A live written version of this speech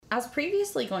I was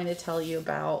previously going to tell you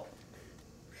about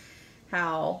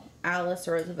how Alice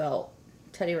Roosevelt,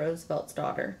 Teddy Roosevelt's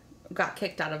daughter, got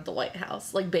kicked out of the White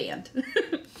House, like banned.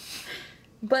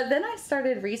 But then I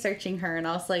started researching her and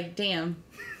I was like, damn,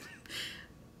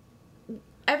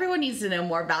 everyone needs to know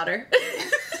more about her.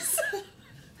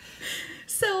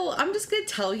 So I'm just going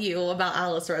to tell you about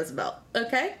Alice Roosevelt,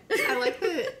 okay? I like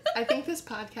that. I think this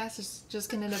podcast is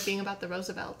just going to end up being about the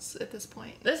Roosevelts at this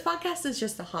point. This podcast is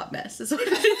just a hot mess, is what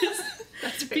it is.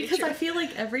 That's very Because true. I feel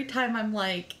like every time I'm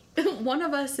like, one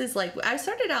of us is like, I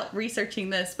started out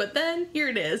researching this, but then here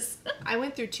it is. I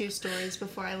went through 2 stories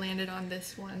before I landed on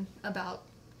this one about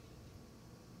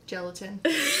gelatin.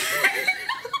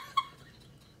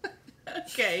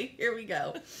 Okay, here we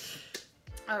go.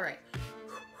 All right.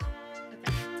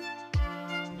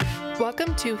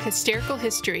 Welcome to Hysterical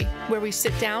History, where we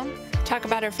sit down, talk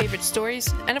about our favorite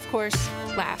stories, and of course,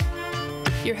 laugh.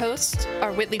 Your hosts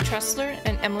are Whitley Trussler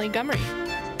and Emily Gummery.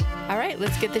 All right,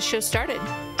 let's get this show started.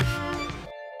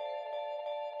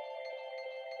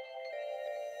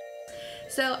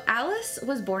 So Alice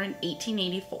was born in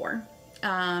 1884,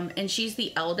 and she's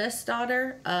the eldest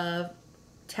daughter of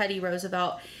Teddy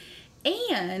Roosevelt,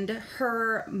 and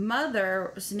her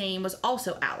mother's name was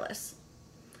also Alice.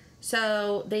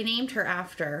 So they named her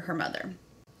after her mother.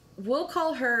 We'll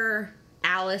call her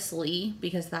Alice Lee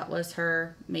because that was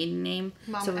her maiden name.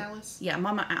 Mama Alice? Yeah,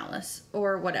 Mama Alice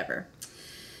or whatever.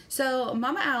 So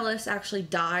Mama Alice actually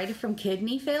died from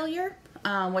kidney failure,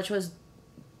 which was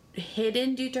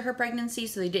hidden due to her pregnancy.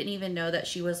 So they didn't even know that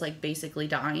she was like basically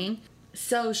dying.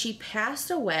 So she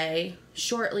passed away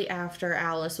shortly after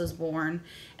Alice was born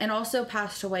and also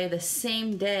passed away the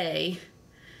same day.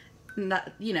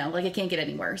 Not, you know, like it can't get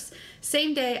any worse.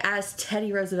 Same day as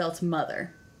Teddy Roosevelt's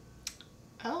mother.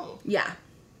 Oh. Yeah.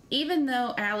 Even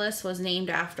though Alice was named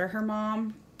after her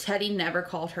mom, Teddy never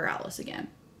called her Alice again.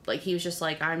 Like, he was just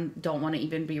like, I don't want to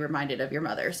even be reminded of your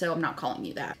mother, so I'm not calling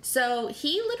you that. So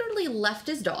he literally left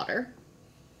his daughter,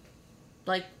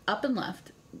 like, up and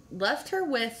left her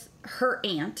with her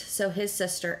aunt, so his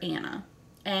sister Anna,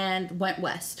 and went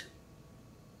west.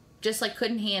 Just, like,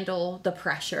 couldn't handle the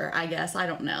pressure, I guess. I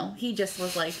don't know. He just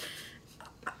was like,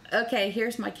 okay,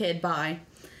 here's my kid, bye.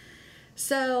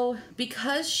 So,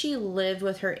 because she lived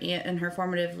with her aunt in her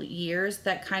formative years,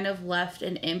 that kind of left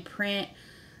an imprint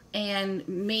and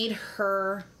made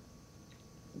her,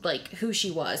 like, who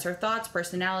she was. Her thoughts,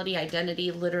 personality,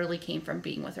 identity literally came from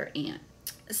being with her aunt.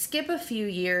 Skip a few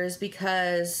years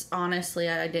because, honestly,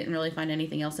 I didn't really find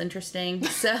anything else interesting.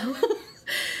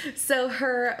 So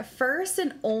her first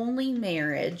and only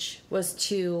marriage was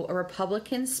to a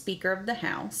Republican Speaker of the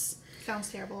House. Sounds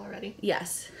terrible already.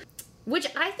 Yes. Which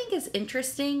I think is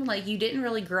interesting. Like, you didn't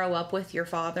really grow up with your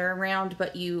father around,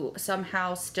 but you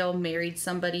somehow still married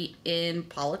somebody in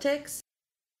politics,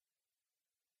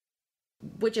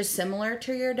 which is similar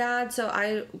to your dad. So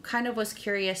I kind of was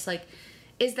curious, like,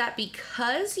 is that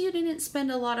because you didn't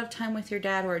spend a lot of time with your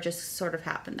dad, or it just sort of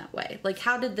happened that way? Like,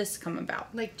 how did this come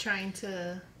about? Like trying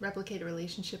to replicate a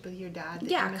relationship with your dad that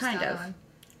Yeah, you missed kind out of. on.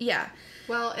 Yeah.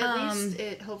 Well, at least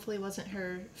it hopefully wasn't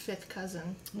her 5th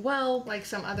cousin. Well, Like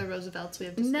some other Roosevelts we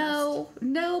have discussed.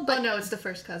 no, but Oh, no, it's the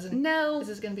first cousin. no. This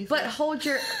is going to be But fun.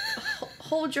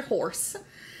 hold your horse.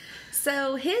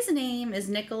 So his name is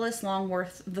Nicholas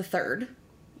Longworth III.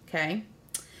 Okay.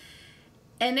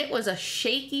 And it was a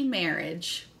shaky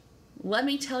marriage. Let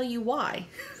me tell you why.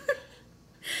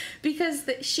 Because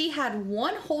she had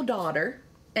one whole daughter,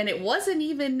 and it wasn't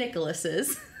even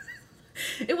Nicholas's.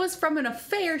 It was from an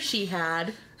affair she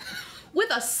had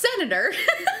with a senator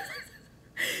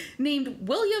named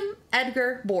William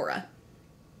Edgar Borah.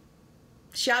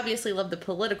 She obviously lived the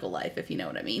political life, if you know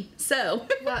what I mean. So,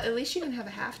 Well, at least she didn't have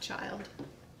a half-child.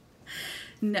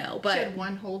 no, She but had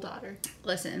one whole daughter.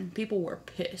 listen, people were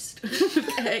pissed.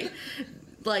 Okay?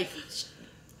 Like,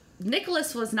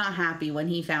 Nicholas was not happy when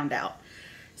he found out.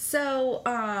 So,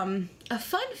 a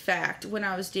fun fact when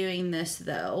I was doing this,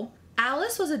 though,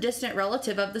 Alice was a distant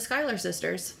relative of the Schuyler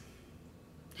sisters,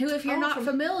 who, if you're not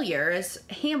familiar, is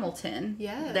Hamilton.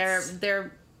 Yes.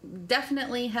 They're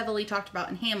definitely heavily talked about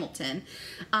in Hamilton,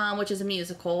 which is a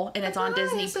musical, and it's on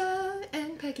Disney. Eliza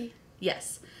and Peggy.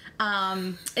 Yes.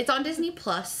 It's on Disney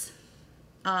Plus.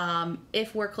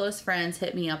 If we're close friends,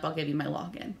 hit me up. I'll give you my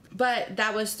login. But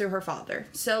that was through her father.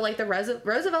 So, like, the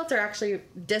Roosevelts are actually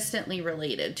distantly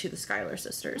related to the Schuyler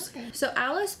sisters. Okay. So,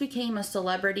 Alice became a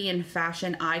celebrity and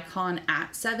fashion icon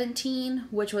at 17,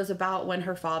 which was about when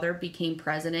her father became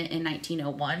president in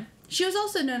 1901. She was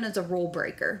also known as a rule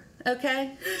breaker.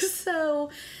 Okay?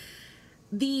 So,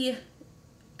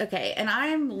 okay, and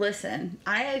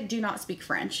I do not speak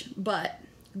French, but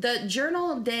the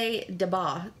Journal des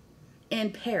Débats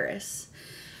in Paris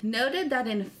noted that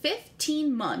in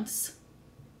 15 months,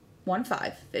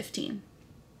 15,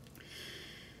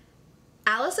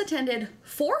 Alice attended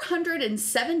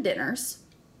 407 dinners,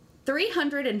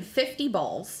 350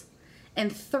 balls,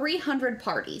 and 300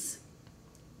 parties.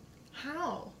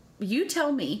 How? You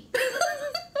tell me.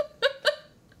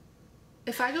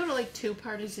 If I go to like 2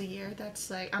 parties a year, that's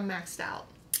like, I'm maxed out.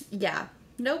 Yeah.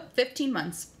 Nope, 15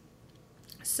 months.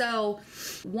 So,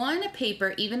 one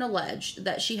paper even alleged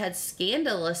that she had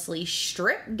scandalously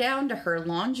stripped down to her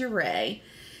lingerie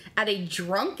at a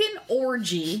drunken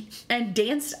orgy and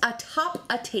danced atop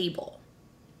a table.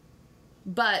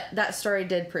 But that story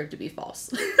did prove to be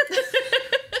false.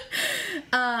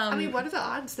 I mean, what are the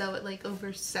odds, though, at like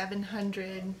over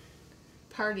 700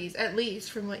 parties, at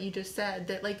least from what you just said,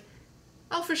 that like,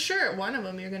 oh, for sure, at one of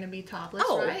them you're going to be topless,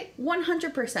 right?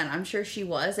 100%. I'm sure she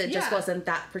was. It just wasn't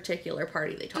that particular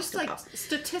party they talked about. Just like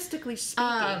statistically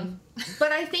speaking.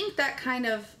 But I think that kind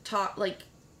of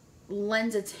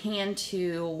lends its hand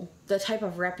to the type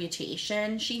of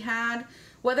reputation she had.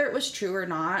 Whether it was true or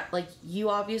not, like,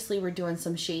 you obviously were doing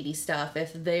some shady stuff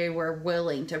if they were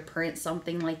willing to print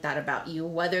something like that about you,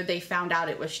 whether they found out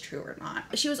it was true or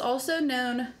not. She was also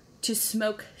known to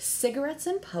smoke cigarettes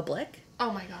in public. Oh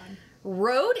my God.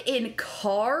 Rode in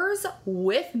cars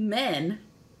with men.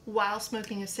 While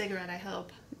smoking a cigarette, I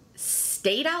hope.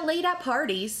 Stayed out late at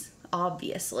parties,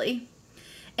 obviously.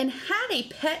 And had a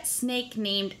pet snake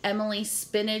named Emily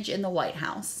Spinach in the White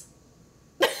House.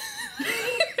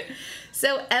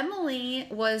 So Emily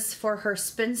was for her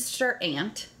spinster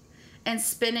aunt, and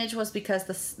Spinach was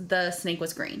because the snake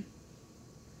was green.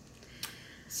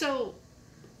 So,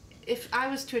 if I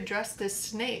was to address this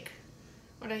snake,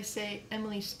 would I say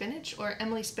Emily Spinach or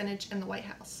Emily Spinach in the White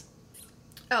House?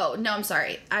 Oh, no, I'm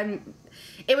sorry.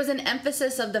 It was an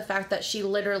emphasis of the fact that she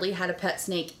literally had a pet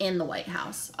snake in the White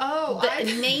House. Oh,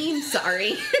 name,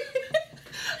 sorry.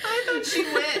 I thought she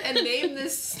went and named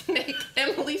this snake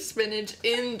Emily Spinach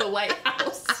in the White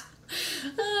House.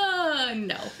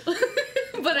 No.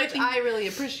 But I really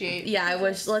appreciate. Yeah,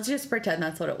 let's just pretend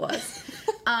that's what it was.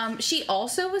 She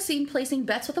also was seen placing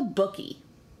bets with a bookie.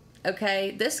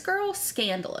 Okay, this girl,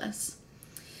 scandalous.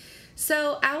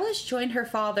 So Alice joined her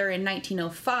father in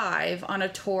 1905 on a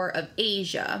tour of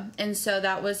Asia. And so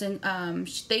that was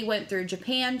they went through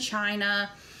Japan,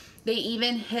 China. They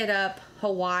even hit up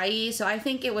Hawaii. So I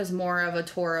think it was more of a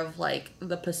tour of like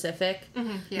the Pacific,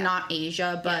 not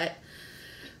Asia. But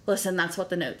listen, that's what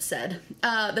the notes said.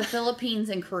 The Philippines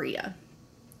and Korea.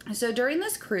 So during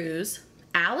this cruise,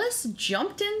 Alice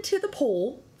jumped into the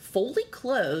pool, fully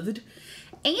clothed,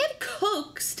 and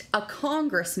coaxed a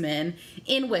congressman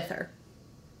in with her.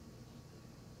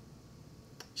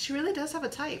 She really does have a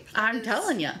type. I'm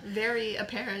telling you. Very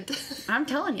apparent. I'm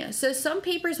telling you. So some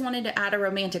papers wanted to add a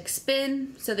romantic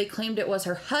spin, so they claimed it was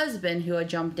her husband who had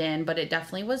jumped in, but it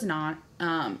definitely was not.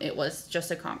 It was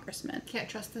just a congressman. Can't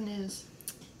trust the news.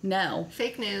 No.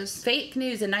 Fake news. Fake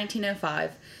news in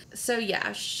 1905. So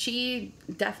yeah, she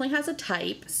definitely has a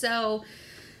type. So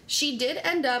she did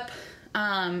end up...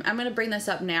 I'm going to bring this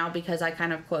up now because I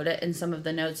kind of quote it in some of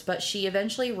the notes, but she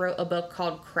eventually wrote a book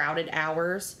called Crowded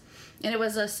Hours, and it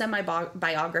was a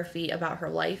semi-biography about her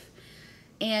life.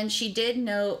 And she did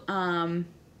note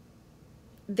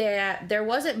that there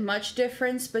wasn't much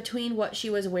difference between what she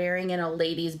was wearing and a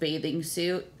lady's bathing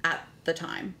suit at the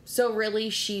time. So really,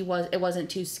 it wasn't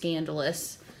too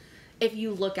scandalous if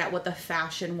you look at what the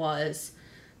fashion was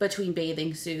between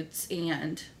bathing suits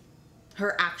and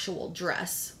her actual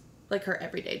dress. Like her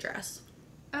everyday dress.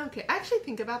 Okay, I actually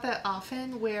think about that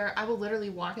often where I will literally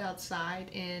walk outside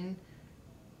in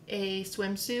a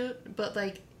swimsuit, but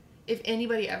like if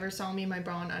anybody ever saw me in my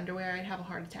bra and underwear, I'd have a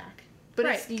heart attack. But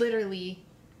It's literally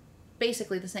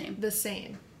basically the same. The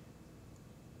same.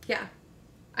 Yeah.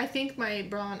 I think my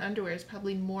bra and underwear is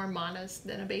probably more modest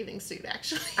than a bathing suit,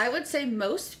 actually. I would say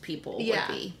most people would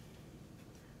be.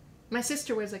 My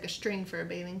sister wears like a string for a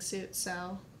bathing suit,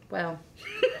 so... Well...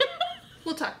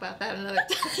 We'll talk about that another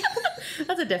time.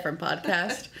 That's a different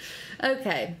podcast.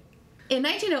 Okay. In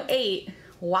 1908,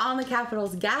 while in the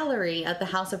Capitol's gallery at the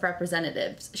House of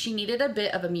Representatives, she needed a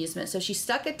bit of amusement, so she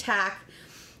stuck a tack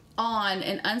on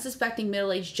an unsuspecting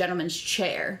middle-aged gentleman's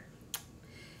chair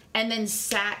and then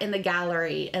sat in the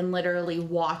gallery and literally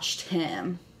watched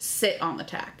him sit on the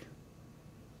tack.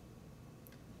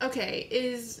 Okay,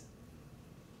 is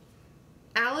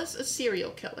Alice a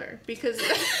serial killer? Because...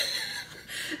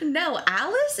 No,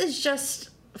 Alice is just,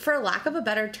 for lack of a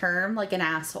better term, like an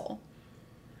asshole.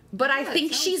 But I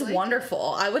think she's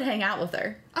wonderful. I would hang out with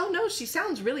her. Oh, no, she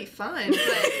sounds really fun.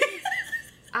 But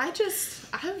I just...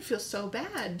 I would feel so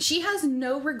bad. She has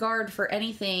no regard for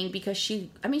anything because she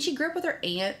grew up with her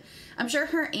aunt. I'm sure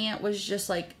her aunt was just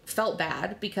like, felt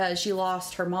bad because she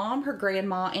lost her mom, her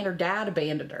grandma, and her dad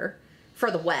abandoned her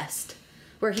for the West,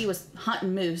 where he was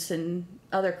hunting moose and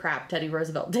other crap Teddy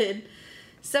Roosevelt did.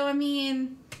 So, I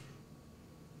mean,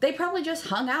 they probably just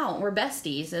hung out, were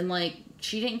besties, and like,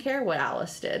 she didn't care what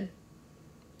Alice did.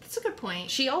 That's a good point.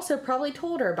 She also probably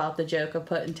told her about the joke of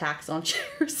putting tacks on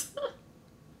chairs.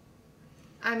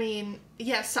 I mean,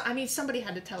 yes. I mean, somebody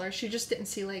had to tell her. She just didn't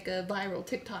see like a viral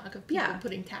TikTok of people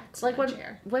putting tacks on a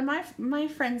chair. When my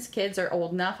friends' kids are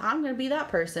old enough, I'm gonna be that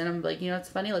person. I'm like, it's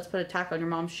funny. Let's put a tack on your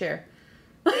mom's chair.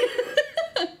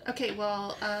 Okay,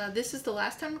 well, this is the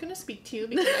last time I'm gonna speak to you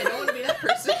because I don't want to be that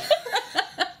person.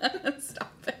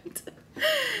 Stop it.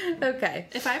 Okay.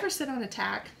 If I ever sit on a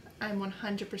tack, I'm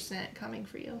 100% coming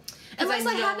for you. Unless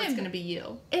I haven't, it's going to be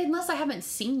you. Unless I haven't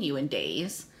seen you in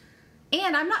days.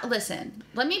 And I'm not, listen,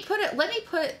 let me put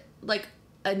like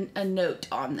a note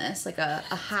on this, like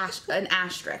an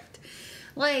asterisk.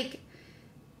 Like,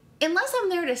 unless I'm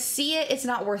there to see it, it's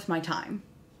not worth my time.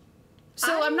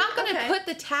 So I'm not going to put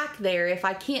the tack there if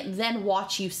I can't then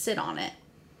watch you sit on it.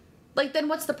 Like, then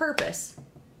what's the purpose?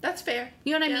 That's fair.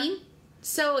 You know what I mean?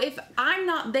 So if I'm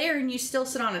not there and you still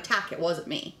sit on a tack, it wasn't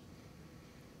me.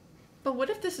 But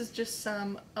what if this is just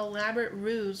some elaborate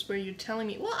ruse where you're telling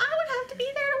me, well, I would have to be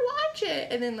there to watch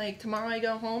it. And then, like, tomorrow I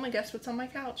go home and guess what's on my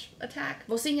couch? A tack.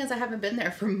 Well, seeing as I haven't been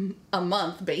there for a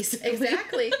month, basically.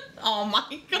 Exactly. Oh,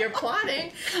 my God. You're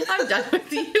plotting. I'm done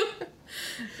with you.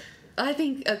 I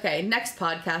think, okay, next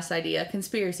podcast idea,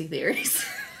 conspiracy theories.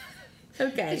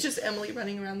 Okay. It's just Emily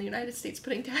running around the United States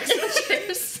putting tacks on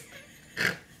chairs.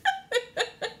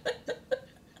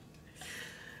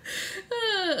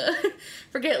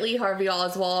 Forget Lee Harvey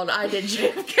Oswald. I did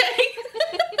JFK.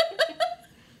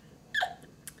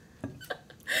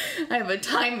 I have a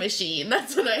time machine.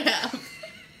 That's what I have.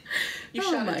 You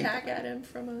shot a tack at him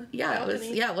from a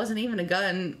balcony. It wasn't even a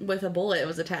gun with a bullet. It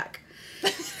was a tack.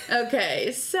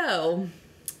 Okay, so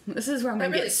this is where I'm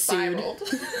going to get sued.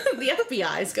 The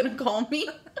FBI is going to call me.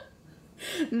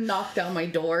 Knock down my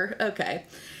door. Okay.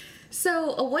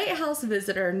 So, a White House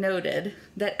visitor noted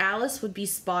that Alice would be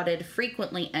spotted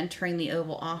frequently entering the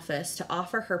Oval Office to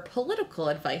offer her political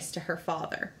advice to her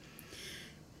father.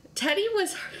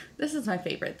 This is my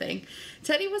favorite thing.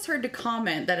 Teddy was heard to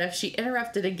comment that if she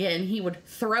interrupted again, he would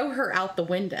throw her out the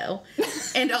window.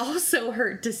 And also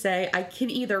heard to say, I can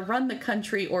either run the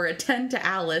country or attend to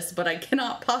Alice, but I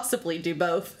cannot possibly do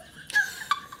both.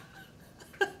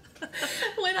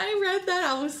 When I read that,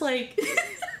 I was like...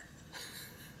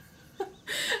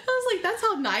 that's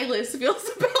how Nihilus feels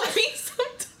about me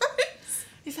sometimes.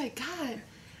 He's like, God,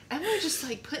 Emily's just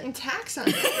like putting tax on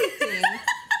everything.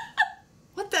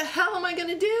 What the hell am I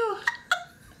gonna do?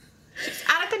 She's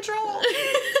out of control.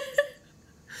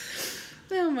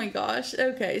 Oh my gosh.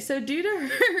 Okay, so due to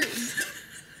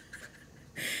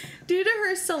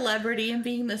her celebrity and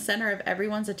being the center of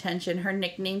everyone's attention, her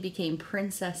nickname became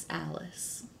Princess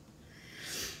Alice.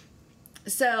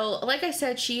 So, like I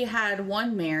said, she had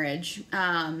one marriage,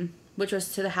 which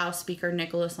was to the House Speaker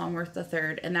Nicholas Longworth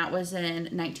III, and that was in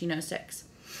 1906.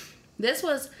 This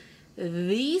was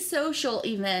the social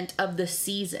event of the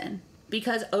season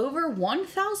because over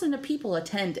 1,000 people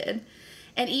attended,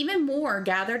 and even more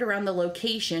gathered around the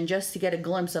location just to get a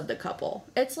glimpse of the couple.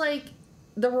 It's like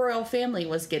the royal family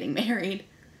was getting married.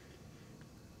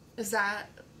 Is that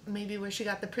maybe where she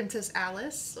got the Princess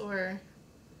Alice, or...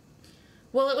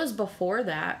 Well, it was before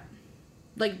that.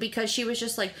 Like, because she was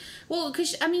just like... Well,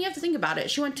 because, I mean, you have to think about it.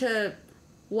 She went to,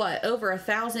 over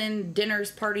 1,000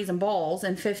 dinners, parties, and balls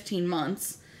in 15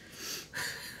 months.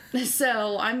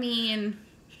 So, I mean...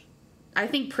 I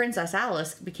think Princess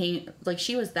Alice became... Like,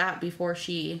 she was that before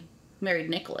she married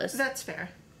Nicholas. That's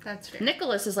fair. That's fair.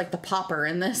 Nicholas is like the pauper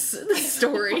in this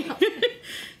story.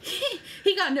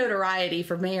 He got notoriety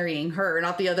for marrying her,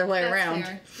 not the other way around.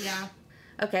 Fair. Yeah.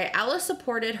 Okay, Alice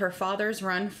supported her father's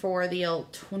run for the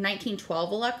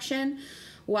 1912 election,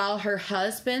 while her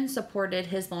husband supported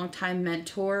his longtime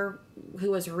mentor, who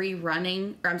was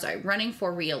running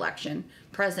for re-election,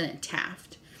 President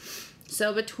Taft.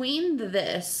 So between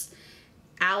this,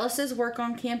 Alice's work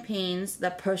on campaigns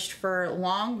that pushed for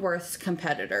Longworth's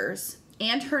competitors,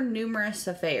 and her numerous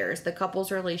affairs, the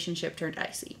couple's relationship turned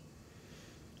icy.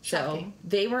 Shocking. So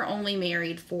they were only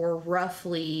married for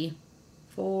roughly...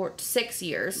 for 6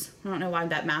 years. I don't know why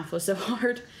that math was so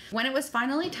hard. When it was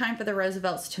finally time for the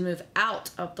Roosevelts to move out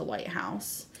of the White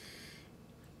House.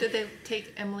 Did they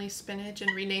take Emily Spinach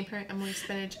and rename her Emily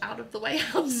Spinach out of the White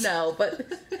House? No, but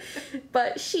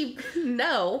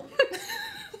no.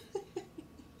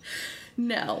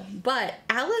 No, but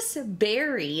Alice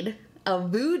buried a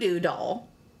voodoo doll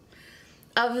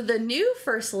of the new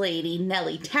First Lady,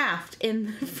 Nellie Taft,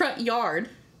 in the front yard.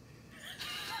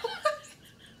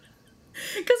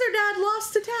 Because her dad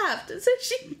lost to Taft.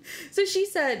 So she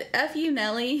said, F you,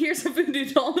 Nellie, here's a voodoo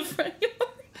doll in the front yard.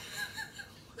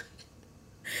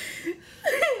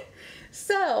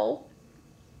 So,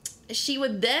 she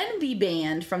would then be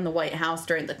banned from the White House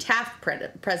during the Taft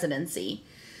presidency.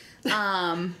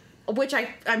 Which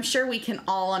I'm sure we can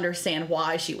all understand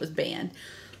why she was banned.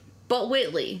 But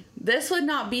Whitley, this would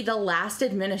not be the last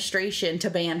administration to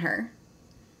ban her.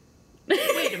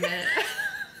 Wait a minute.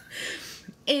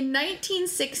 In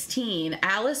 1916,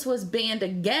 Alice was banned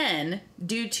again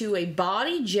due to a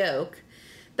bawdy joke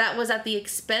that was at the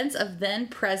expense of then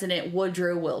President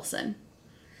Woodrow Wilson.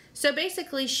 So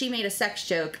basically, she made a sex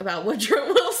joke about Woodrow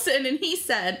Wilson, and he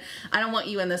said, I don't want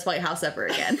you in this White House ever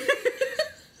again.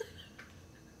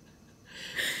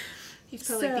 He's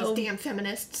probably like these damn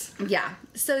feminists. Yeah.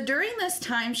 So during this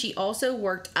time, she also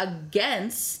worked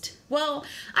against, well,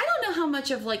 I don't know how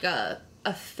much of like I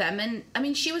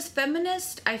mean, she was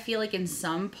feminist, I feel like in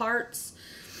some parts,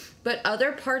 but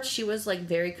other parts she was like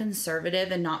very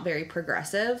conservative and not very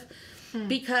progressive.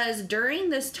 Because during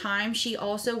this time, she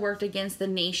also worked against the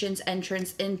nation's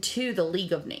entrance into the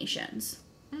League of Nations.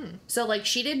 So like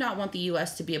she did not want the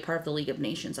U.S. to be a part of the League of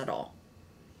Nations at all.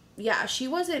 Yeah, she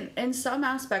wasn't, in some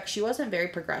aspects, she wasn't very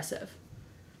progressive.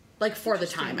 Like, for the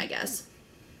time, I guess.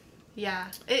 Yeah.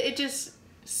 It just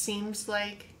seems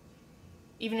like,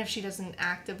 even if she doesn't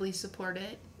actively support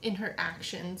it, in her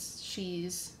actions,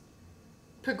 she's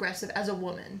progressive as a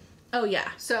woman. Oh, yeah.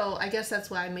 So, I guess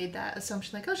that's why I made that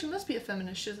assumption, like, oh, she must be a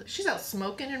feminist. She's out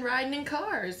smoking and riding in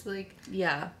cars. Like,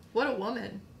 yeah. What a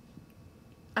woman.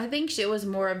 I think it was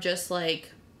more of just,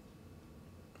 like,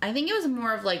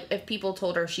 if people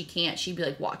told her she can't, she'd be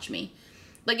like, watch me.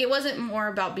 Like, it wasn't more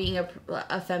about being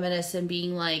a feminist and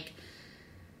being, like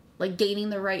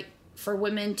gaining the right for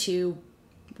women to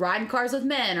ride in cars with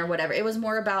men or whatever. It was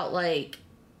more about, like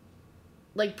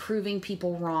proving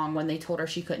people wrong when they told her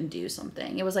she couldn't do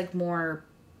something. It was, like, more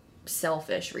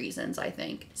selfish reasons, I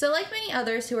think. So, like many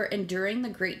others who are enduring the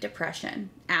Great Depression,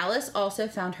 Alice also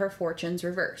found her fortunes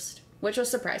reversed, which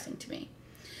was surprising to me.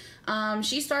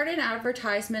 She started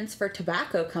advertisements for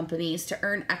tobacco companies to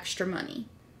earn extra money.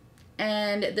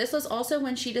 And this was also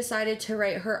when she decided to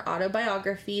write her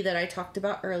autobiography that I talked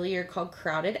about earlier called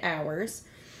Crowded Hours.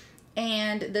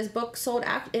 And this book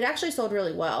actually sold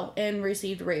really well and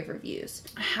received rave reviews.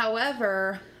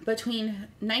 However, between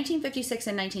 1956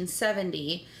 and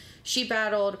 1970, she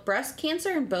battled breast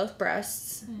cancer in both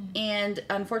breasts. And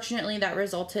unfortunately, that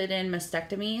resulted in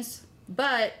mastectomies.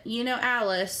 But,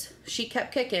 Alice, she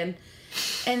kept kicking.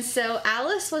 And so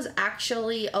Alice was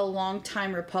actually a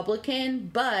longtime Republican,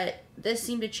 but this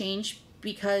seemed to change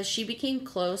because she became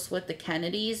close with the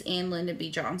Kennedys and Lyndon B.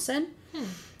 Johnson.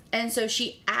 And so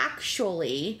she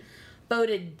actually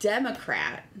voted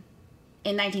Democrat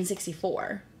in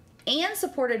 1964 and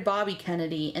supported Bobby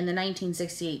Kennedy in the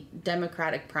 1968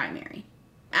 Democratic primary.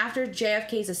 After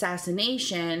JFK's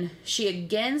assassination, she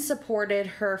again supported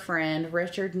her friend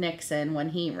Richard Nixon when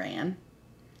he ran.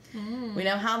 We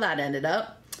know how that ended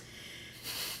up.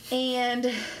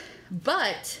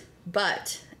 But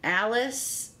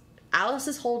Alice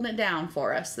is holding it down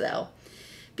for us, though.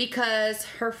 Because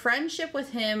her friendship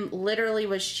with him literally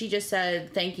was, she just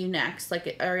said, thank you, next, like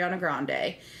Ariana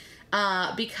Grande.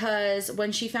 Because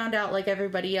when she found out, like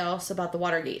everybody else, about the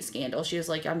Watergate scandal, she was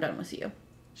like, I'm done with you.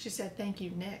 She said, thank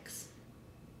you, Nix.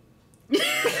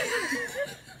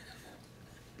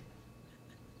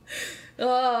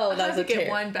 Oh, that was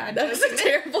a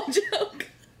terrible joke.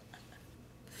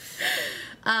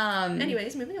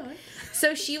 Anyways, moving on.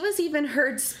 So she was even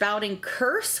heard spouting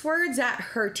curse words at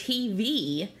her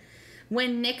TV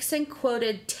when Nixon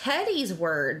quoted Teddy's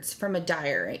words from a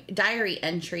diary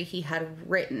entry he had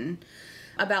written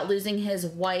about losing his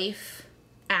wife,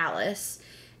 Alice,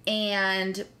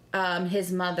 and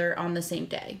his mother on the same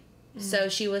day. So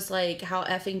she was like, how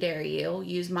effing dare you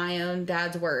use my own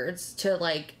dad's words to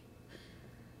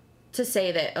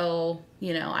say that,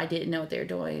 I didn't know what they were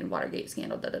doing, Watergate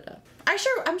scandal, da-da-da.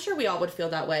 I'm sure we all would feel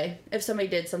that way if somebody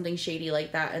did something shady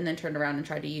like that and then turned around and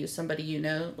tried to use somebody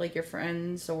like your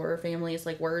friends or family's,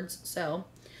 like, words. So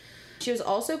she was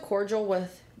also cordial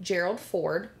with Gerald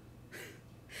Ford,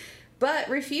 but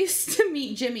refused to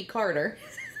meet Jimmy Carter,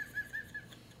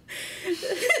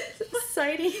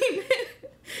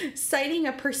 citing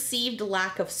a perceived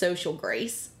lack of social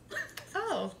grace.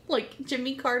 Oh. Like,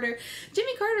 Jimmy Carter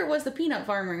was the peanut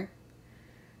farmer.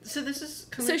 So this is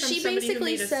coming from somebody who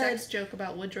made a sex joke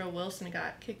about Woodrow Wilson and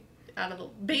got kicked out of the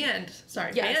banned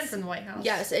from the White House.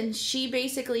 Yes, and she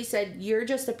basically said, "You're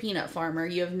just a peanut farmer.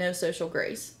 You have no social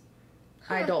grace.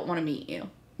 I don't want to meet you."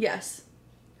 Yes.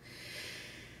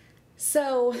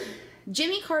 So,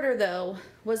 Jimmy Carter, though,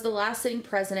 was the last sitting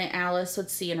president Alice would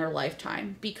see in her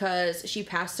lifetime because she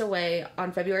passed away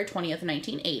on February 20th,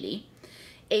 1980,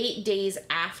 8 days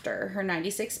after her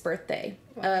 96th birthday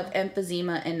of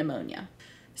emphysema and pneumonia.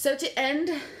 So, to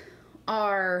end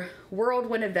our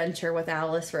whirlwind adventure with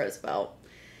Alice Roosevelt,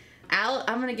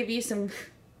 I'm going to give you some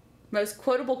most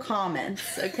quotable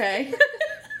comments, okay?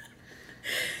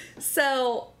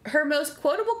 So, her most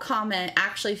quotable comment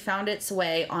actually found its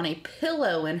way on a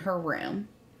pillow in her room.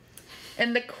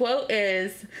 And the quote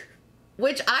is,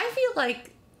 which I feel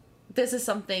like this is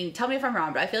something, tell me if I'm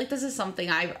wrong, but I feel like this is something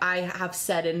I have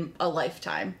said in a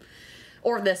lifetime.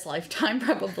 Or this lifetime,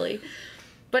 probably.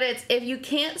 But it's, if you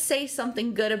can't say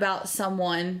something good about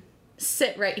someone,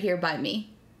 sit right here by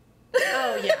me.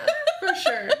 Oh, yeah, for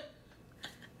sure.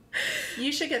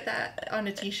 You should get that on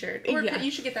a t-shirt. Or you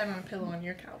should get that on a pillow on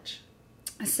your couch.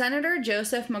 Senator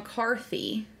Joseph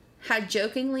McCarthy had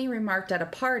jokingly remarked at a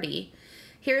party,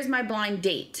 "Here's my blind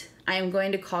date. I am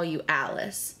going to call you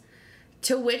Alice."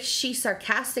 To which she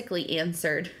sarcastically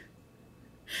answered,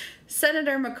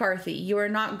 "Senator McCarthy, you are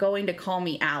not going to call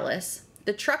me Alice.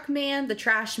 The truck man, the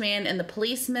trash man, and the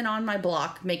policeman on my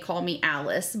block may call me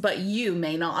Alice, but you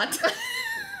may not."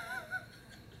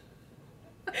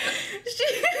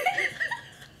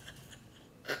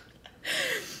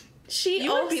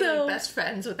 You would be like best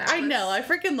friends with Alice. I know, I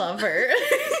freaking love her.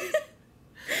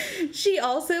 She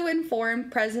also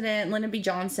informed President Lyndon B.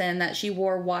 Johnson that she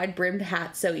wore wide-brimmed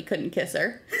hats so he couldn't kiss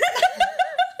her.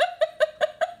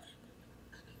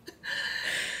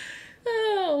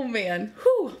 Oh, man.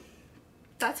 Whew.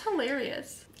 That's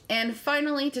hilarious. And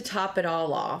finally, to top it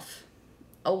all off,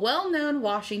 a well-known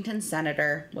Washington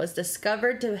senator was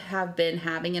discovered to have been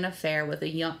having an affair with a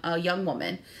young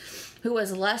woman who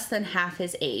was less than half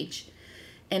his age.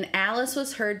 And Alice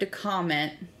was heard to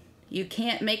comment, "You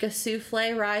can't make a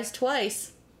souffle rise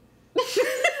twice."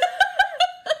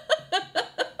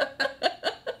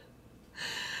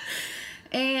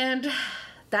 And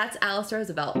that's Alice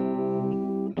Roosevelt.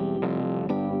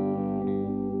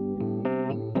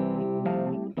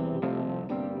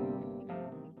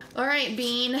 All right,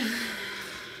 Bean.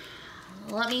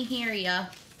 Let me hear ya.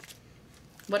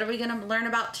 What are we going to learn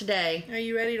about today? Are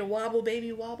you ready to wobble,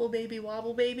 baby, wobble, baby,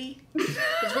 wobble, baby?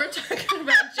 Because we're talking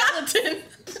about gelatin.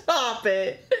 Stop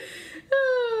it.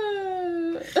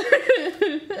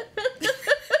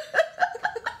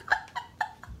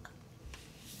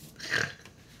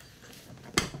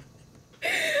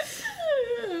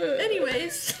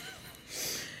 Anyways.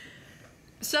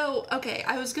 So, okay,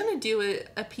 I was going to do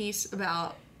a piece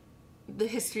about the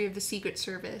history of the Secret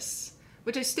Service,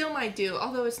 which I still might do,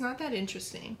 although it's not that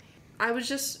interesting. I was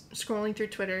just scrolling through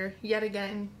Twitter. Yet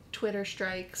again, Twitter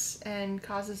strikes and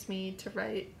causes me to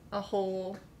write a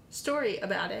whole story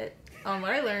about it on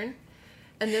what I learned.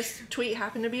 And this tweet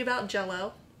happened to be about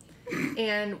Jell-O.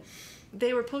 And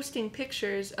they were posting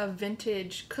pictures of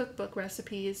vintage cookbook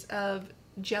recipes of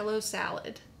Jell-O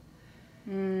salad.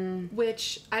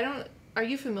 Which, are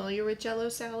you familiar with Jell-O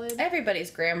salad? Everybody's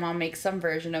grandma makes some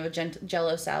version of a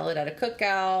Jell-O salad at a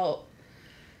cookout.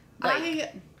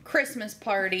 Christmas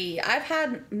party. I've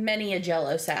had many a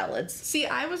Jell-O salads. See,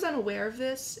 I was unaware of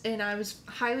this, and I was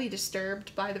highly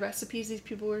disturbed by the recipes these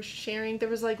people were sharing. There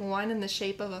was, one in the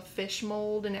shape of a fish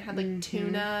mold, and it had,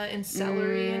 tuna and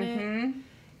celery in it.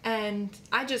 And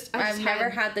I've never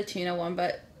had the tuna one,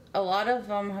 but a lot of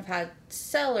them have had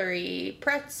celery,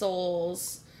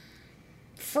 pretzels,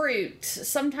 fruit.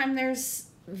 Sometimes there's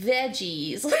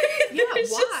veggies. Yeah,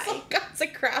 there's why? Just all kinds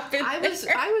of crap in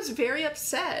there. I was very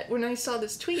upset when I saw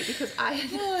this tweet because I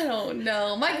don't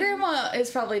know. My grandma is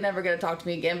probably never going to talk to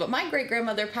me again, but my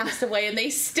great-grandmother passed away and they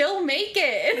still make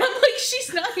it. And I'm like,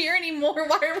 she's not here anymore.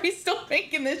 Why are we still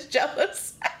making this Jell-O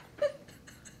salad?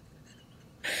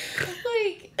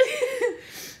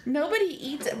 Nobody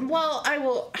eats it. Well,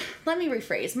 let me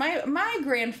rephrase. My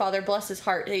grandfather, bless his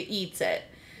heart, he eats it.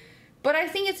 But I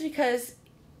think it's because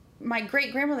my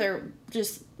great-grandmother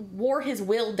just wore his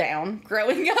will down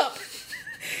growing up.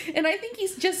 And I think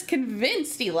he's just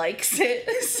convinced he likes it.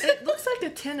 It looks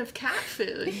like a tin of cat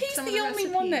food. He's the only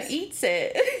one that eats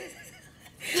it.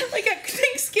 At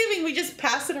Thanksgiving, we just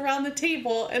pass it around the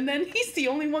table, and then he's the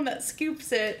only one that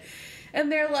scoops it.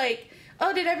 And they're like,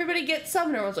 "Oh, did everybody get some?"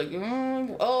 And everyone's like,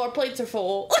 "Oh, our plates are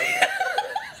full."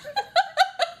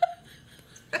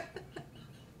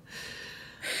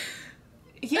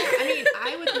 Yeah,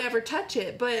 I would never touch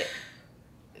it, but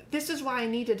this is why I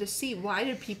needed to see, why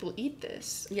did people eat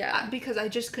this? Yeah. Because I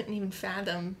just couldn't even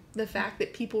fathom the fact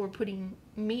that people were putting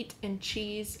meat and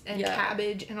cheese and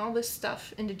cabbage and all this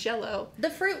stuff into Jell-O. The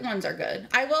fruit ones are good.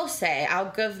 I will say,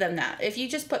 I'll give them that. If you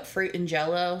just put fruit in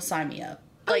Jell-O, sign me up.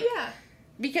 Like, oh, yeah.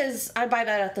 Because I buy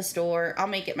that at the store. I'll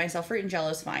make it myself. Fruit and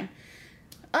Jell-O's fine.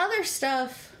 Other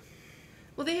stuff...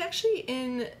 Well, they actually,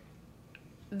 in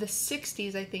the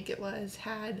 60s, I think it was,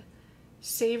 had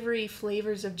savory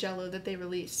flavors of Jell-O that they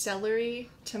released. Celery,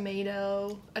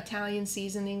 tomato, Italian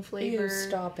seasoning flavor. Ew,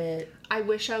 stop it. I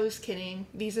wish I was kidding.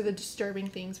 These are the disturbing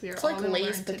things we are all going to learn today.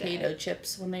 It's like Lay's potato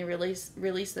chips when they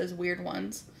release those weird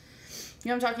ones. You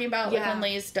know what I'm talking about? Like when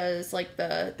Lay's does like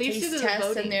the taste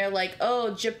test and they're like,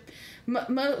 oh,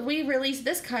 we released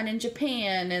this kind in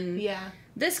Japan and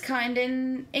this kind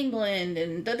in England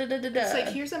and da-da-da-da-da. It's like,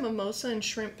 here's a mimosa and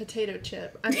shrimp potato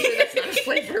chip. I'm sure that's not a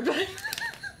flavor, but...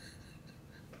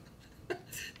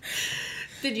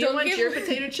 Did you want your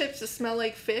potato chips to smell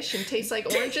like fish and taste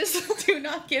like oranges? Do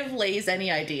not give Lay's any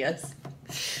ideas.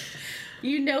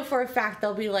 You know for a fact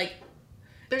they'll be like,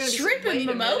 shrimp and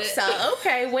mimosa.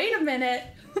 Okay, wait a minute.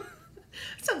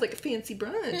 Sounds like a fancy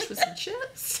brunch with some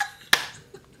chips.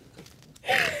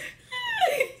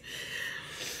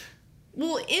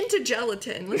 Well, into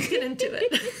gelatin. Let's get into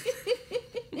it.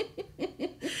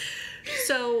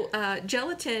 So,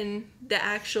 gelatin, the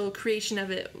actual creation of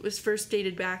it was first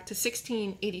dated back to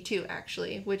 1682,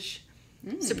 actually, which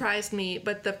surprised me.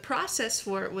 But the process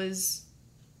for it was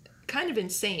kind of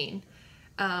insane,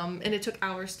 and it took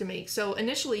hours to make. So,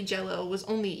 initially, Jell-O was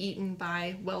only eaten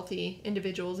by wealthy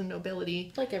individuals and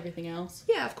nobility. Like everything else.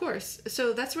 Yeah, of course.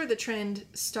 So, that's where the trend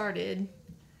started.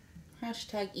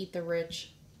 Hashtag eat the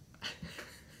rich.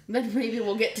 Then maybe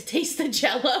we'll get to taste the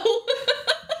Jell-O.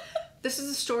 This is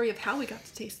a story of how we got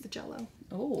to taste the Jell-O.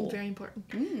 Oh. Very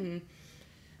important.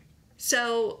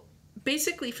 So,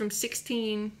 basically from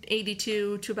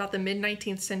 1682 to about the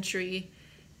mid-19th century,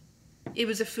 it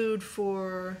was a food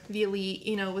for the elite.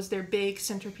 You know, it was their big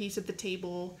centerpiece at the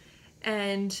table.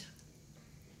 And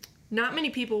not many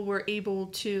people were able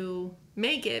to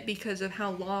make it because of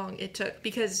how long it took.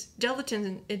 Because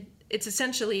gelatin, it's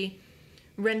essentially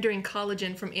rendering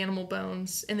collagen from animal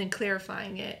bones and then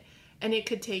clarifying it. And it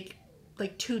could take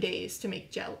like 2 days to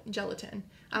make gelatin.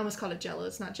 I almost called it Jell-O.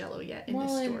 It's not Jell-O yet in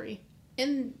this story.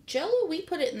 In Jell-O, we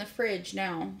put it in the fridge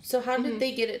now. So how did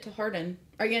they get it to harden?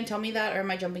 Are you going to tell me that, or am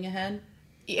I jumping ahead?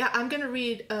 Yeah, I'm going to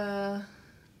read a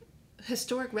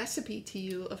historic recipe to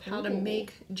you of how to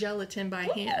make gelatin by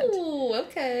hand. Oh,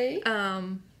 okay.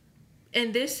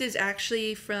 And this is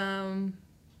actually from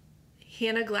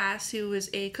Hannah Glass, who was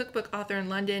a cookbook author in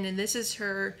London, and this is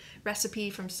her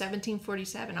recipe from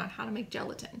 1747 on how to make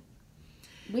gelatin.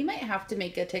 We might have to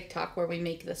make a TikTok where we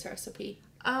make this recipe.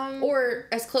 Or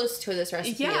as close to this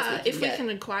recipe as we can if we can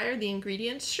acquire the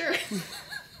ingredients, sure.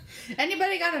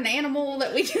 Anybody got an animal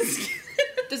that we can...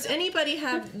 Does anybody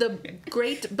have the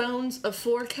great bones of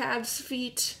 4 calves'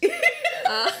 feet? 3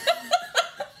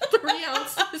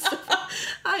 ounces of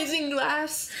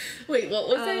isinglass. Wait, what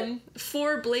was it?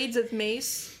 4 blades of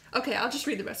mace. Okay, I'll just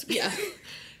read the recipe. Yeah.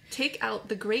 Take out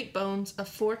the great bones of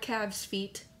 4 calves'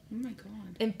 feet. Oh my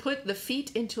god. And put the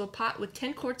feet into a pot with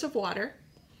 10 quarts of water.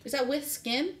 Is that with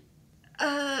skin?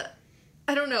 I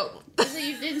don't know.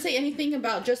 You didn't say anything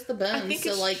about just the bones. I think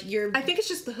it's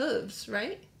just the hooves,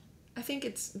 right? I think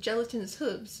it's gelatinous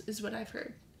hooves is what I've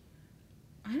heard.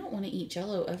 I don't want to eat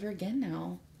Jell-O ever again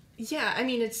now. Yeah, I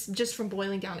mean, it's just from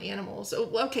boiling down animals.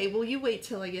 Okay, well, you wait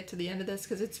till I get to the end of this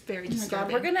because it's very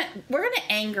disturbing. Oh my god, we're gonna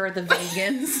anger the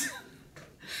vegans.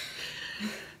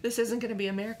 This isn't gonna be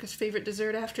America's favorite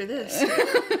dessert after this.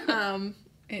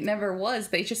 It never was.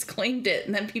 They just claimed it,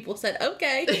 and then people said,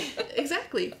 "Okay."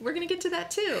 Exactly. We're gonna get to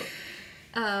that too.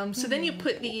 So then you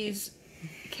put these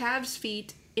calves'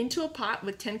 feet into a pot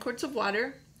with 10 quarts of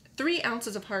water, 3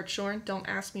 ounces of hartshorn. Don't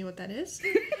ask me what that is.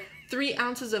 3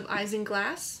 ounces of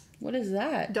isinglass. What is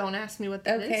that? Don't ask me what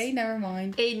that is. Okay, never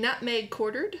mind. A nutmeg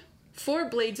quartered. 4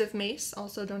 blades of mace.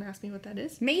 Also, don't ask me what that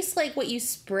is. Mace, like what you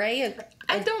spray a burglar?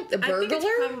 I think it's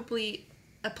probably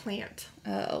a plant.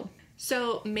 Oh.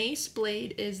 So, mace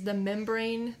blade is the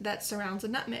membrane that surrounds a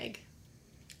nutmeg.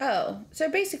 Oh. So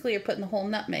basically you're putting the whole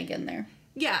nutmeg in there.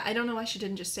 Yeah, I don't know why she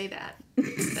didn't just say that.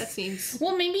 That seems...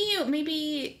 Well, maybe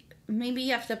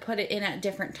you have to put it in at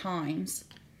different times.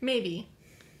 Maybe.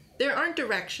 There aren't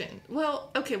directions.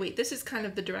 Well, okay, wait. This is kind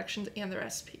of the directions and the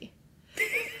recipe.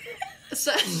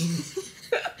 So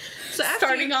after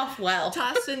starting off well.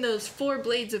 Toss in those 4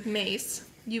 blades of mace.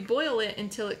 You boil it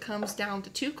until it comes down to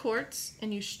 2 quarts,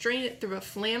 and you strain it through a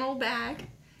flannel bag,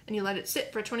 and you let it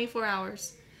sit for 24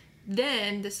 hours.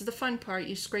 Then, this is the fun part,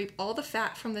 you scrape all the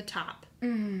fat from the top.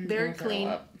 very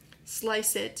clean,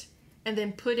 slice it, and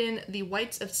then put in the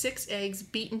whites of 6 eggs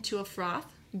beaten to a froth,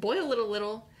 boil it a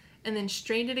little, and then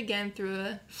strain it again through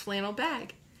a flannel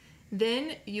bag.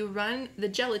 Then you run the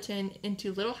gelatin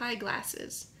into little high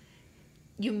glasses.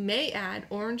 You may add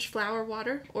orange flower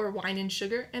water or wine and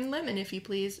sugar and lemon if you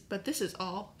please, but this is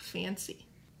all fancy.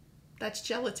 That's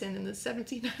gelatin in the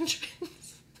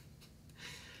 1700s.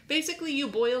 Basically, you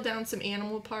boil down some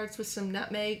animal parts with some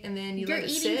nutmeg, and then you let it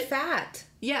sit. You're eating fat.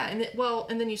 Yeah,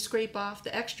 and then you scrape off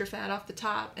the extra fat off the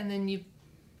top, and then you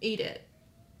eat it.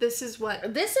 This is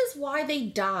why they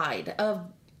died of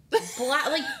black.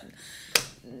 Like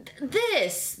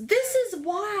this is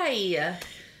why.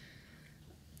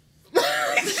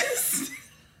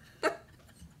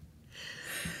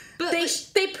 But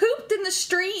they pooped in the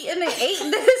street and they ate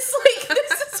this. Like,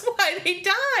 this is why they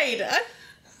died.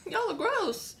 Y'all are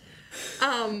gross.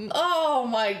 Oh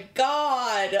my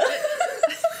god.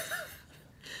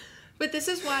 But this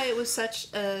is why it was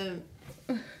such a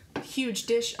huge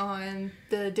dish on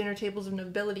the dinner tables of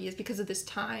nobility, is because of this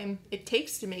time it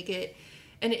takes to make it.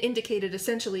 And it indicated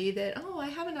essentially that, I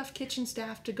have enough kitchen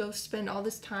staff to go spend all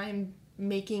this time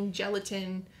making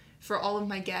gelatin for all of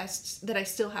my guests, that I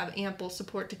still have ample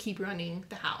support to keep running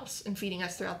the house and feeding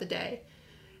us throughout the day.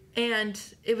 And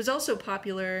it was also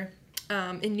popular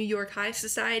in New York high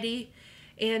society,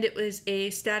 and it was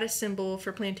a status symbol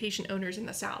for plantation owners in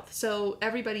the South. So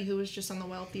everybody who was just on the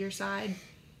wealthier side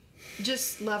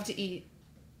just loved to eat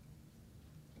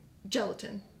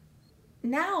gelatin.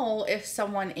 Now, if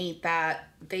someone ate that,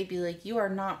 they'd be like, you are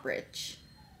not rich.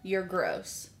 You're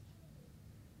gross.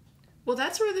 Well,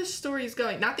 that's where this story is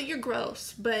going. Not that you're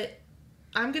gross, but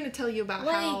I'm going to tell you about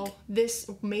how this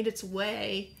made its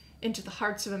way into the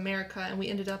hearts of America, and we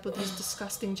ended up with these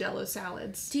disgusting Jell-O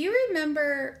salads. Do you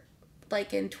remember,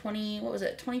 like in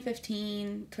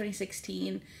 2015,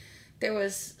 2016, there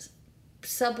was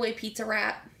Subway Pizza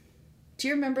Rat? Do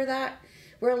you remember that?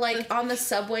 Where, like, on the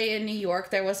subway in New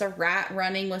York, there was a rat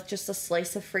running with just a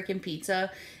slice of freaking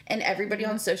pizza, and everybody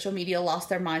on social media lost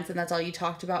their minds, and that's all you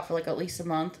talked about for, like, at least a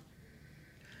month.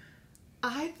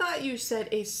 I thought you said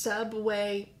a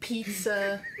Subway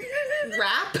pizza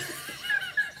wrap. I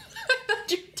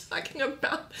thought you were talking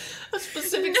about a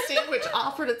specific sandwich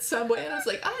offered at Subway, and I was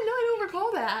like, I don't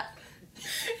recall that.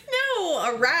 No,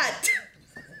 a rat.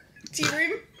 Do you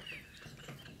remember?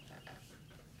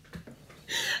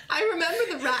 I remember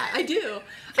the rat. I do.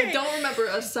 I don't remember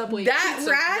a Subway pizza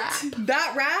wrap.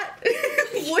 That rat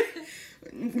would...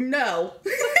 No.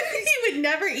 He would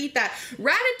never eat that.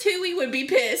 Ratatouille would be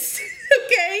pissed.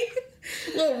 Okay?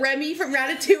 Little Remy from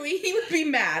Ratatouille, he would be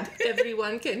mad.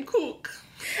 Everyone can cook.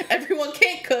 Everyone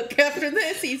can't cook after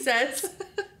this, he says.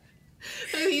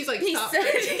 He's like, he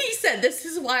said, this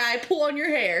is why I pull on your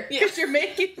hair. Because you're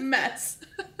making a mess.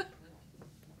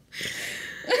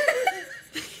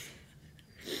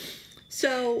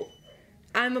 So,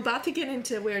 I'm about to get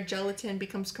into where gelatin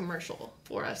becomes commercial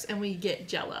for us, and we get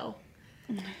Jell-O.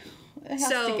 It has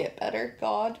to get better,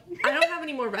 God. I don't have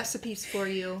any more recipes for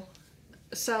you.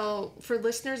 So, for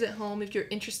listeners at home, if you're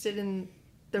interested in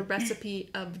the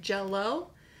recipe of Jell-O,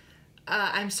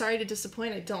 I'm sorry to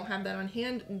disappoint. I don't have that on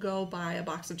hand. Go buy a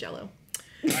box of Jell-O.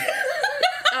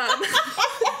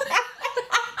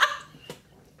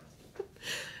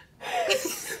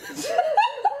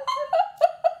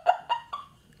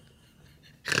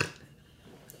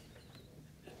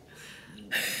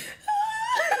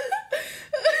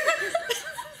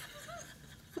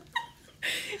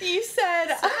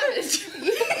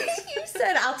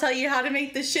 I'll tell you how to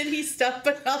make the shitty stuff,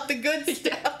 but not the good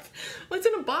stuff. What's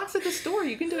in a box at the store?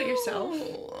 You can do it yourself.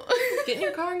 Get in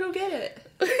your car and go get it.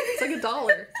 It's like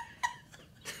 $1.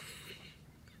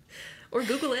 Or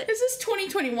Google it. This is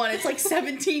 2021. It's like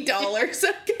 $17,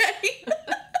 okay?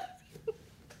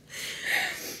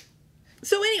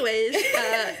 So anyways,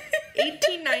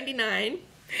 1899,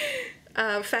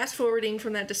 fast forwarding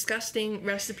from that disgusting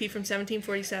recipe from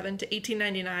 1747 to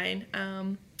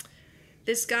 1899,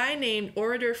 this guy named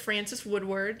Orator Francis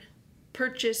Woodward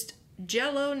purchased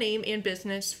Jell-O name and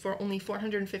business for only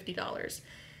 $450,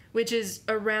 which is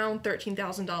around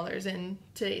 $13,000 in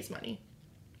today's money.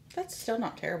 That's still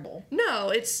not terrible. No,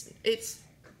 it's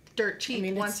dirt cheap. I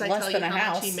mean, once I tell you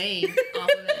how much he made off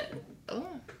of it. Oh.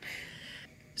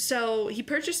 So he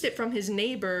purchased it from his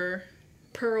neighbor,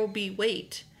 Pearl B.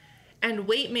 Waite, and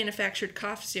Waite manufactured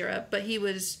cough syrup, but he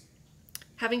was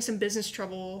having some business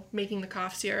trouble making the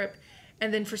cough syrup.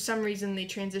 And then for some reason they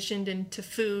transitioned into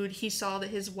food. He saw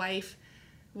that his wife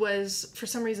was, for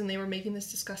some reason they were making this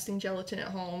disgusting gelatin at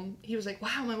home. He was like,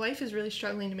 wow, my wife is really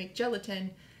struggling to make gelatin.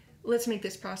 Let's make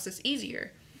this process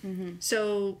easier. Mm-hmm.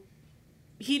 So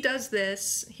he does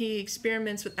this. He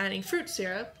experiments with adding fruit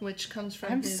syrup, which comes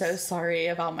from I'm so sorry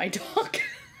about my dog.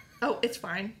 Oh, it's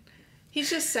fine. He's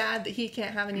just sad that he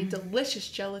can't have any delicious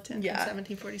gelatin from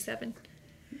 1747.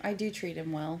 I do treat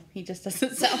him well. He just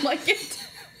doesn't sound like it.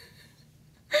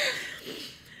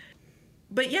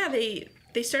 But yeah,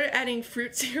 they started adding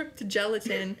fruit syrup to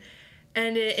gelatin,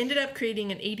 and it ended up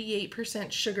creating an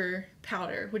 88% sugar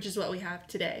powder, which is what we have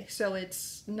today. So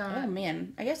it's not... Oh,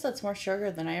 man. I guess that's more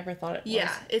sugar than I ever thought it was.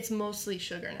 Yeah, it's mostly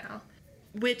sugar now.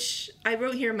 Which, I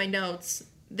wrote here in my notes,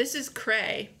 this is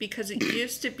cray because it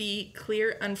used to be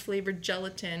clear, unflavored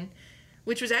gelatin,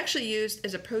 which was actually used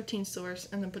as a protein source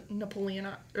in the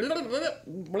Napoleonic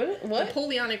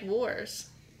Wars.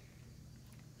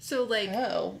 So, like,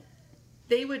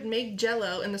 they would make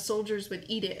Jell-O and the soldiers would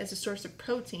eat it as a source of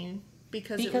protein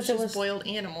because it was just boiled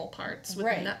animal parts with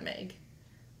a nutmeg.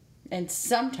 And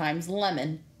sometimes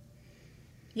lemon.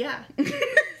 Yeah.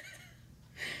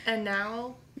 And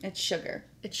now... It's sugar.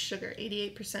 It's sugar.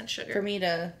 88% sugar. For me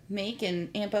to make and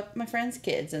amp up my friends'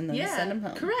 kids and then send them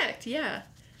home. Correct, yeah.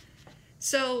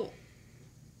 So,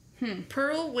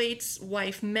 Pearl Waite's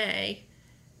wife, May,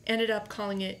 ended up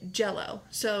calling it Jell-O.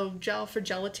 So, gel for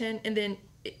gelatin. And then,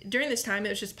 during this time, it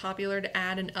was just popular to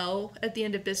add an O at the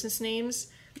end of business names.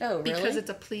 Oh, really? Because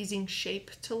it's a pleasing shape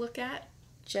to look at.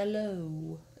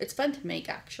 Jell-O. It's fun to make,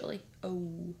 actually.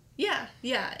 Oh. Yeah.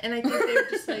 And I think they were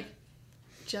just like...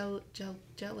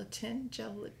 Gelatin?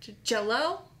 Jell-O?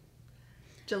 Jell-O?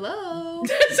 That's what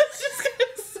I was just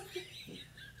gonna say.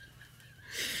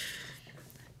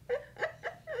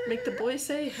 Make the boys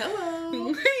say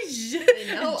hello.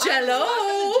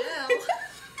 Jell-O.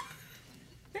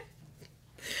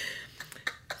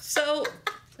 So,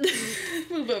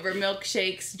 move over,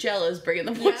 milkshakes. Jell-O's bringing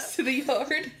the boys to the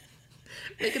yard.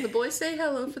 Making the boys say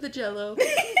hello for the Jell-O.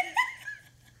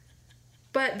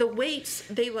 But the Waites,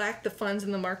 they lacked the funds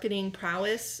and the marketing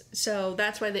prowess, so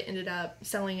that's why they ended up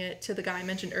selling it to the guy I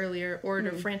mentioned earlier,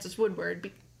 Orator Francis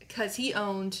Woodward, because he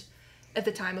owned, at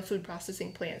the time, a food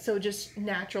processing plant. So just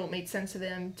natural, it made sense to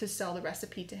them to sell the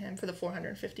recipe to him for the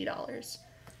 $450.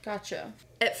 Gotcha.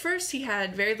 At first, he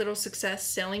had very little success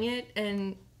selling it,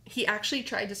 and he actually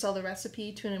tried to sell the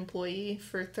recipe to an employee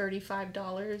for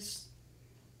 $35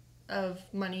 of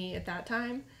money at that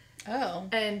time. Oh.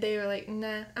 And they were like,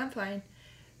 nah, I'm fine.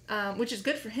 Which is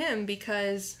good for him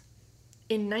because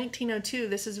in 1902,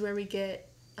 this is where we get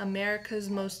America's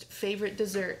Most Favorite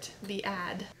Dessert, the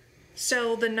ad.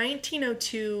 So the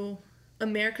 1902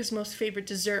 America's Most Favorite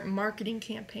Dessert marketing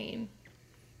campaign,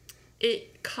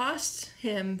 it cost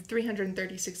him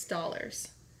 $336.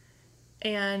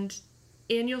 And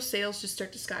annual sales just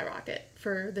start to skyrocket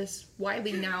for this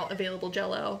widely now available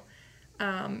Jell-O.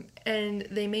 And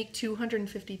they make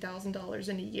 $250,000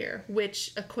 in a year,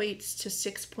 which equates to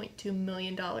 $6.2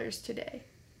 million today.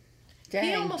 Dang,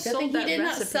 he almost sold that recipe.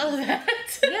 Not sell that.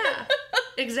 Yeah,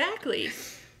 exactly.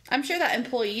 I'm sure that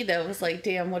employee, though, was like,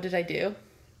 damn, what did I do?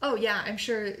 Oh, yeah, I'm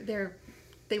sure they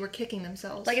were kicking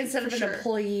themselves. Like, instead of an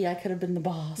employee, I could have been the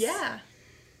boss. Yeah,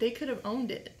 they could have owned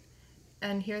it.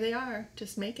 And here they are,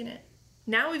 just making it.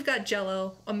 Now we've got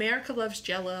Jell-O. America loves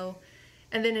Jell-O.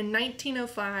 And then in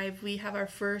 1905, we have our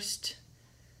first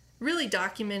really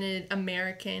documented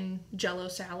American Jell-O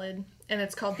salad, and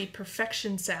it's called the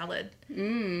Perfection Salad.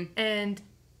 And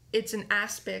it's an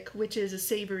aspic, which is a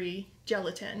savory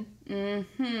gelatin,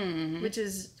 which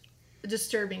is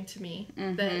disturbing to me.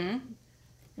 That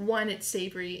one, it's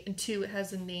savory, and two, it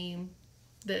has a name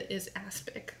that is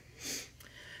aspic.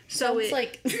 So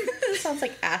it sounds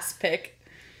like aspic.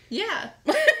 Yeah.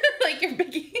 Like you're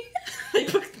picking... They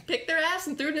picked their ass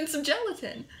and threw it in some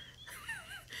gelatin.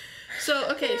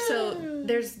 So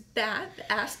there's that, the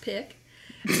ass pick.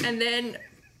 And then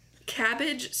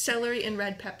cabbage, celery, and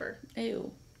red pepper.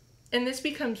 Ew. And this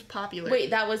becomes popular. Wait,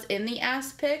 that was in the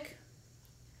ass pick?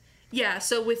 Yeah,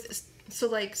 so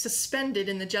suspended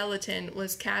in the gelatin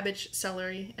was cabbage,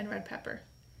 celery, and red pepper.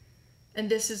 And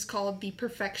this is called the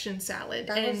Perfection Salad.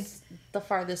 That was the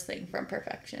farthest thing from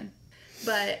perfection.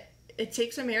 But it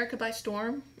takes America by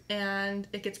storm, and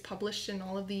it gets published in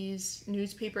all of these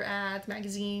newspaper ads,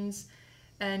 magazines,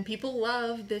 and people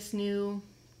love this new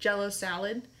Jell-O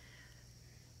salad.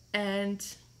 And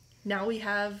now we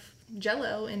have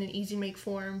Jell-O in an easy-make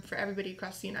form for everybody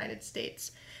across the United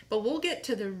States. But we'll get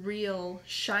to the real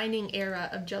shining era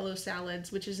of Jell-O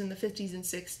salads, which is in the 50s and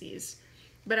 60s.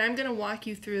 But I'm going to walk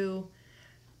you through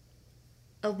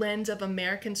a lens of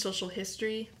American social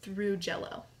history through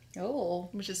Jell-O. Oh.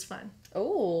 Which is fun.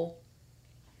 Oh.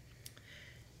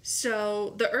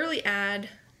 So the early ad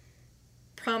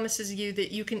promises you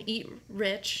that you can eat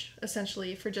rich,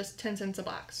 essentially, for just 10 cents a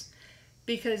box.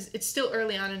 because it's still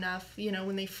early on enough,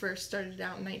 when they first started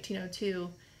out in 1902,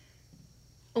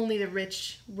 only the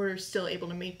rich were still able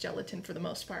to make gelatin for the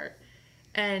most part.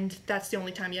 And that's the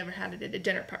only time you ever had it at a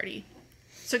dinner party.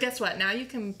 So guess what? Now you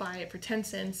can buy it for 10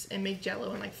 cents and make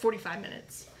Jell-O in 45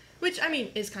 minutes. Which,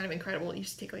 is kind of incredible. It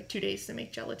used to take 2 days to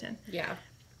make gelatin. Yeah.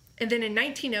 And then in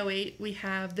 1908, we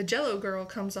have the Jell-O girl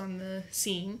comes on the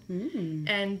scene.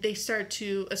 And they start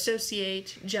to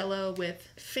associate Jell-O with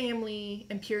family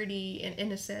and purity and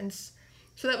innocence.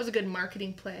 So that was a good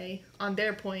marketing play on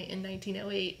their point in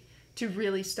 1908 to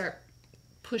really start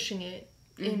pushing it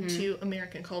into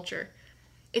American culture.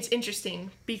 It's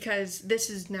interesting because this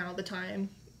is now the time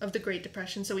of the Great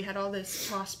Depression. So we had all this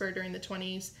prosper during the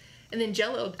 20s. And then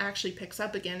Jell-O actually picks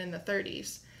up again in the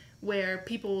 30s, where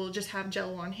people will just have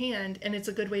Jell-O on hand, and it's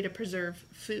a good way to preserve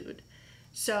food.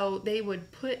 So they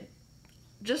would put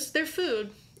just their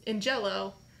food in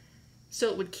Jell-O so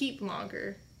it would keep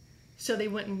longer, so they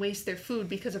wouldn't waste their food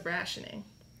because of rationing.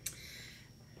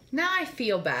 Now I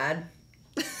feel bad.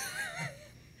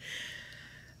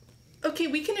 Okay,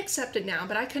 we can accept it now,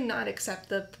 but I could not accept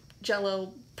the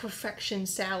Jell-O perfection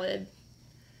salad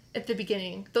at the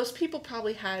beginning. Those people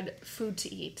probably had food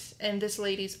to eat, and this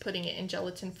lady's putting it in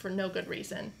gelatin for no good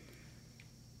reason.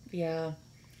 Yeah.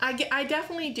 I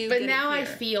definitely do. But now I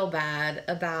feel bad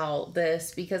about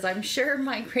this because I'm sure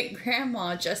my great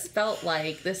grandma just felt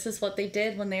like this is what they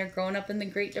did when they were growing up in the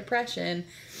Great Depression.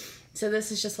 So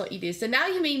this is just what you do. So now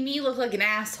you made me look like an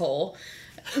asshole.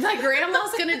 My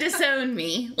grandma's gonna disown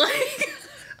me.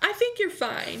 I think you're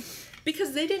fine.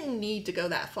 Because they didn't need to go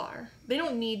that far. They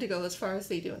don't need to go as far as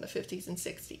they do in the 50s and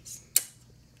 60s.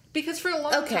 Because for a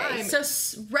long time... Okay, so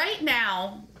right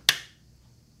now,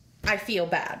 I feel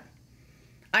bad.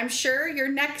 I'm sure your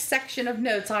next section of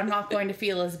notes I'm not going to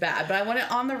feel as bad, but I want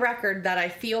it on the record that I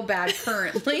feel bad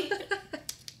currently.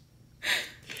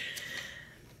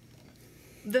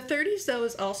 The 30s, though,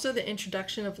 is also the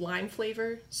introduction of lime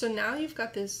flavor. So now you've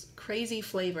got this crazy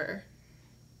flavor.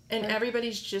 And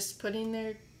everybody's just putting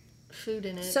their food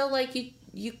in it. So,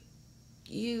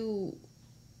 you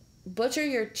butcher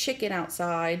your chicken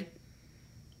outside,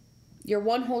 your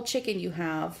one whole chicken you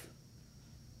have,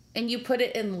 and you put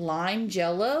it in lime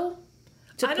Jell-O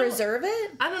to preserve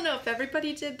it? I don't know if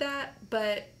everybody did that,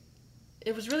 but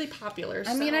it was really popular.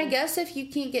 I guess if you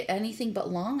can't get anything but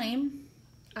lime.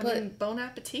 Bon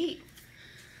appetit.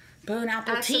 Bon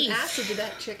appetit. Add some acid to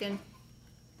that chicken.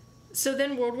 So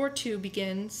then World War II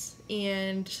begins,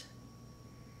 and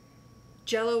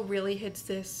Jell-O really hits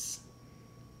this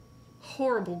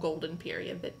horrible golden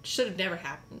period that should have never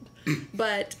happened.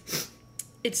 But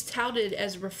it's touted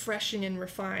as refreshing and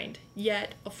refined,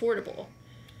 yet affordable.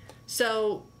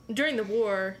 So during the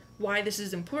war, why this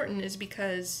is important is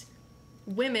because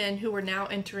women who are now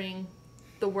entering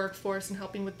the workforce and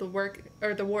helping with the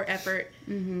war effort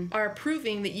are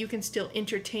proving that you can still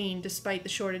entertain despite the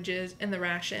shortages and the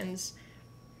rations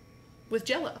with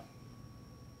Jell-O.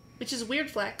 Which is a weird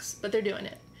flex, but they're doing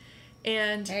it.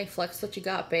 And hey, flex what you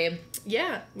got, babe.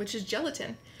 Yeah, which is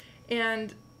gelatin.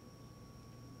 And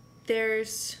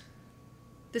there's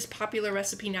this popular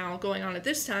recipe now going on at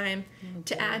this time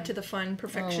to add to the fun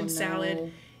perfection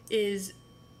salad is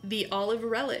the olive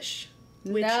relish.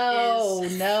 Which no.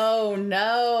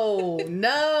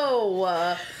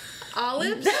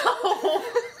 Olives,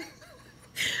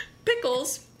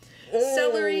 pickles,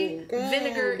 celery,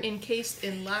 vinegar encased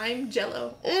in lime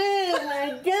Jell-O. Oh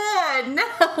my god,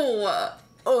 no!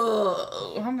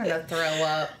 Oh, I'm gonna throw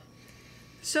up.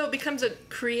 So it becomes a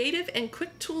creative and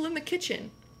quick tool in the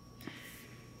kitchen.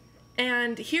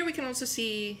 And here we can also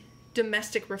see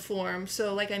domestic reform.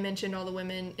 So like I mentioned, all the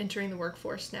women entering the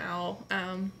workforce now,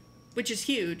 which is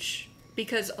huge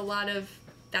because a lot of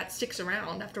that sticks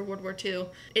around after World War II.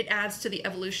 It adds to the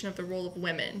evolution of the role of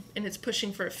women, and it's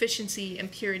pushing for efficiency and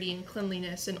purity and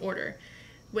cleanliness and order,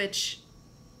 which,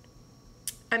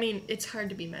 it's hard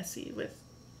to be messy with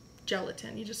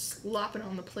gelatin. You just slop it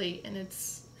on the plate, and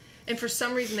for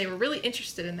some reason they were really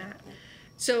interested in that.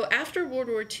 So after World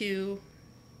War II,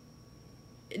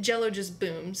 Jell-O just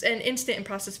booms, and instant and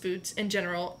processed foods in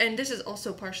general, and this is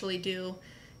also partially due,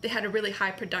 they had a really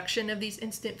high production of these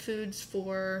instant foods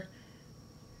for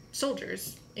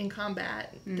soldiers in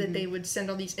combat that they would send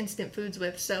all these instant foods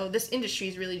with. So this industry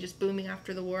is really just booming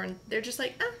after the war, and they're just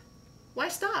like, why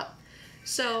stop?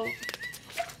 So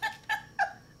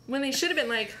when they should have been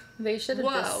like, they should have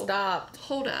just stopped.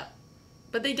 Hold up.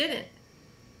 But they didn't.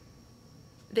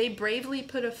 They bravely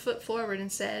put a foot forward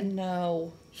and said,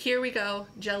 no. Here we go,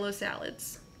 Jell-O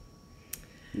salads.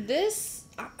 This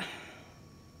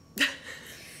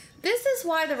is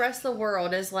why the rest of the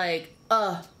world is like,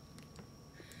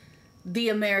 the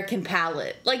American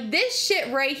palate. Like, this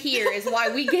shit right here is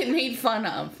why we get made fun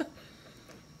of.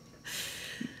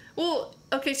 Well,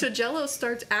 okay, so Jell-O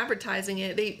starts advertising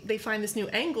it. They find this new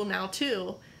angle now,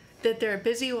 too, that they're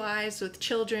busy wives with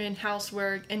children,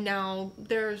 housework, and now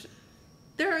there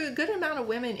are a good amount of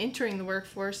women entering the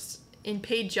workforce in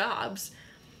paid jobs,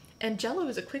 and Jell-O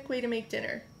is a quick way to make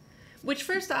dinner. Which,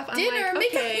 first off, I'm like,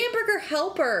 make okay. a hamburger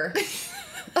helper.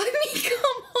 I mean,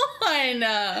 come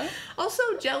on. Also,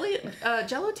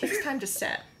 Jell-O takes time to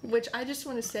set, which I just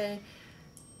want to say,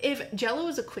 if Jell-O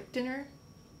is a quick dinner,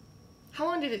 how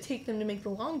long did it take them to make the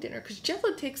long dinner? Because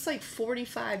Jell-O takes like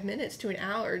 45 minutes to an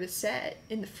hour to set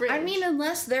in the fridge. I mean,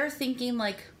 unless they're thinking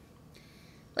like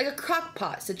a crock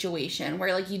pot situation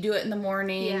where like you do it in the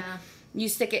morning. Yeah. You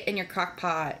stick it in your crock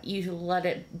pot, you let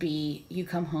it be, you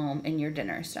come home, and your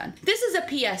dinner's done. This is a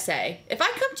PSA. If I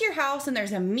come to your house and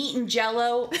there's a meat and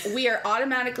Jell-O, we are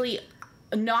automatically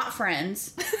not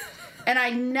friends, and I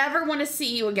never want to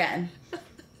see you again.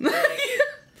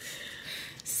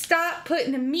 Stop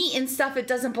putting the meat in stuff it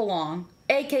doesn't belong,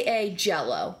 a.k.a.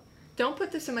 Jell-O. Don't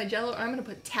put this in my Jell-O, or I'm going to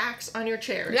put tax on your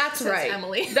chairs. That's right.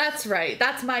 Emily. That's right.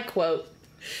 That's my quote.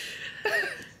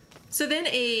 So then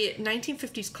a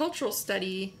 1950s cultural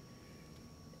study,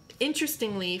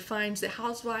 interestingly, finds that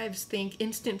housewives think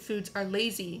instant foods are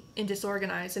lazy and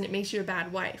disorganized, and it makes you a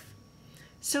bad wife.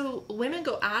 So women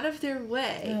go out of their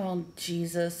way Oh,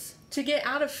 Jesus. to get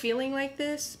out of feeling like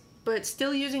this, but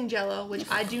still using Jell-O, which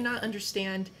I do not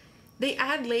understand. They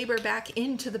add labor back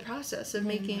into the process of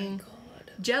making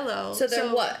Jell-O. So they're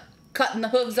what? Cutting the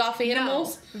hooves off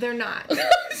animals? No, they're not.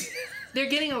 They're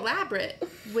getting elaborate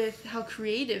with how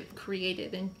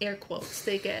creative in air quotes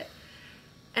they get.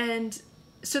 And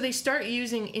so they start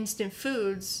using instant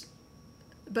foods,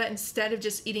 but instead of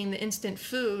just eating the instant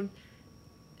food,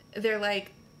 they're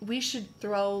like, we should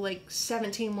throw like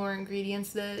 17 more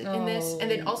ingredients in this,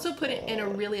 and then also put it in a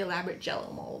really elaborate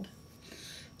Jell-O mold.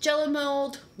 Jell-O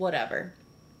mold, whatever.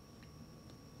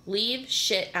 Leave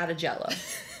shit out of Jell-O.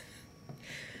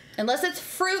 Unless it's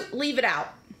fruit, leave it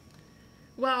out.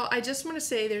 Well, I just want to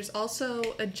say there's also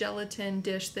a gelatin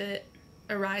dish that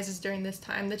arises during this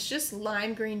time that's just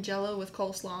lime green Jell-O with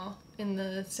coleslaw in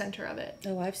the center of it.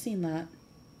 Oh, I've seen that.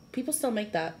 People still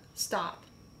make that. Stop.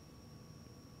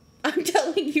 I'm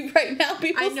telling you right now,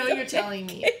 people I know still you're telling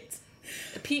me. it.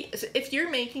 If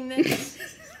you're making this...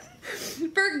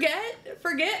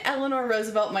 Forget Eleanor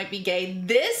Roosevelt might be gay.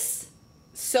 This,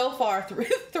 so far,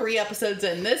 3 episodes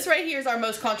in, this right here is our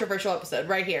most controversial episode,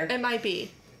 right here. It might be.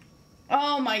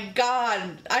 Oh my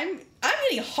God. I'm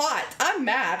getting hot. I'm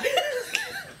mad.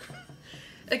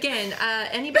 Again,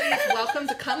 anybody is welcome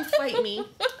to come fight me.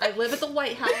 I live at the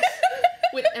White House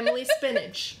with Emily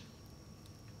Spinach.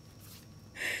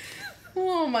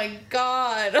 Oh my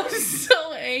God. I'm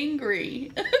so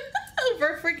angry.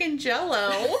 Over freaking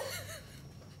Jell-O.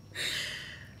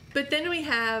 But then we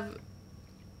have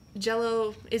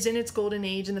Jell-O is in its golden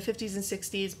age in the 50s and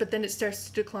 60s, but then it starts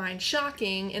to decline.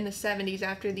 Shocking in the 70s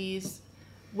after these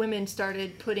women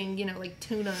started putting, like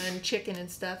tuna and chicken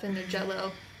and stuff in their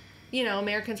Jell-O.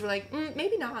 Americans were like,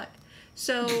 maybe not.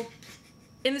 So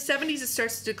in the 70s it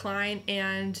starts to decline,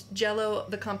 and Jell-O,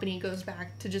 the company, goes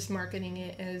back to just marketing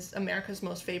it as America's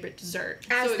most favorite dessert.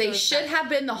 As they should have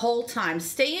been the whole time.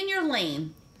 Stay in your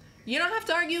lane. You don't have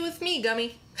to argue with me,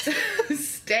 Gummy.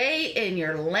 Stay in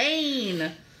your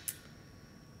lane.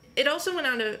 It also went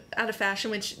out of fashion,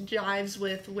 which jives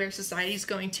with where society's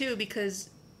going too, because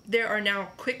there are now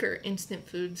quicker instant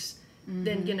foods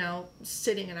than,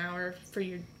 sitting an hour for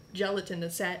your gelatin to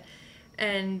set.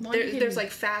 And there's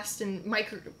like fast and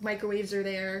microwaves are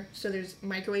there, so there's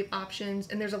microwave options,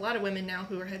 and there's a lot of women now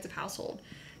who are heads of household.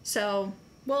 So,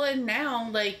 well, and now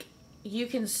like you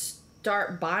can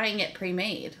start buying it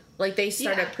pre-made. Like they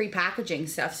started pre-packaging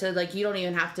stuff, so like you don't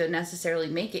even have to necessarily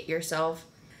make it yourself.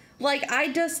 Like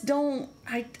I just don't.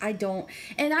 I don't.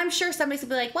 And I'm sure somebody's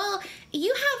gonna be like, "Well,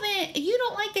 you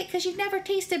don't like it because you've never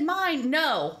tasted mine."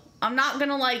 No, I'm not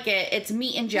gonna like it. It's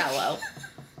meat and Jell-O.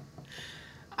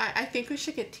 I think we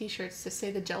should get T-shirts to say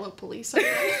the Jell-O police on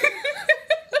it.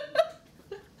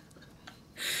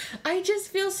 I just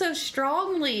feel so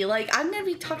strongly. Like, I'm going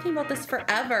to be talking about this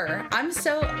forever. I'm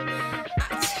so...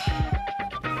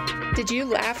 Did you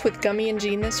laugh with Gummy and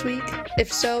Jean this week?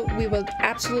 If so, we would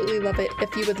absolutely love it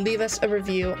if you would leave us a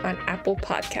review on Apple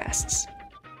Podcasts.